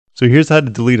So here's how to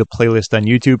delete a playlist on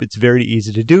YouTube. It's very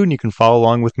easy to do and you can follow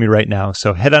along with me right now.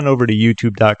 So head on over to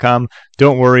youtube.com.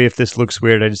 Don't worry if this looks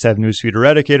weird. I just have Newsfeed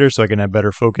Eradicator so I can have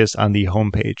better focus on the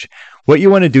home page. What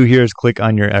you want to do here is click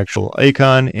on your actual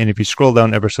icon, and if you scroll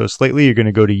down ever so slightly, you're going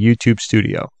to go to YouTube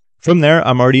Studio. From there,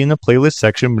 I'm already in the playlist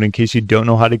section, but in case you don't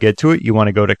know how to get to it, you want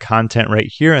to go to content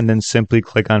right here and then simply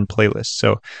click on playlists.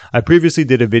 So I previously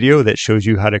did a video that shows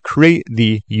you how to create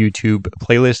the YouTube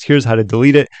playlist. Here's how to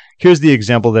delete it. Here's the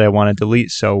example that I want to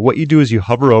delete. So what you do is you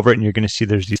hover over it and you're going to see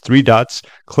there's these three dots.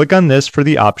 Click on this for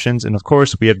the options. And of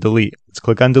course we have delete. Let's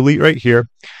click on delete right here.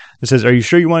 It says, are you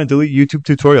sure you want to delete YouTube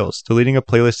tutorials? Deleting a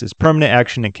playlist is permanent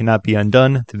action and cannot be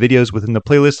undone. The videos within the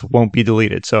playlist won't be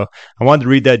deleted. So I wanted to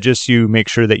read that just so you make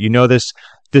sure that you know this.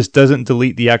 This doesn't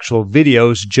delete the actual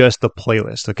videos, just the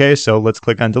playlist. Okay, so let's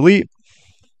click on delete.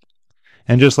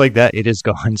 And just like that, it is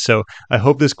gone. So I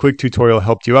hope this quick tutorial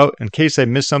helped you out. In case I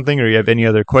missed something or you have any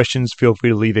other questions, feel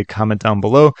free to leave a comment down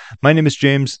below. My name is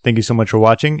James. Thank you so much for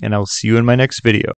watching, and I will see you in my next video.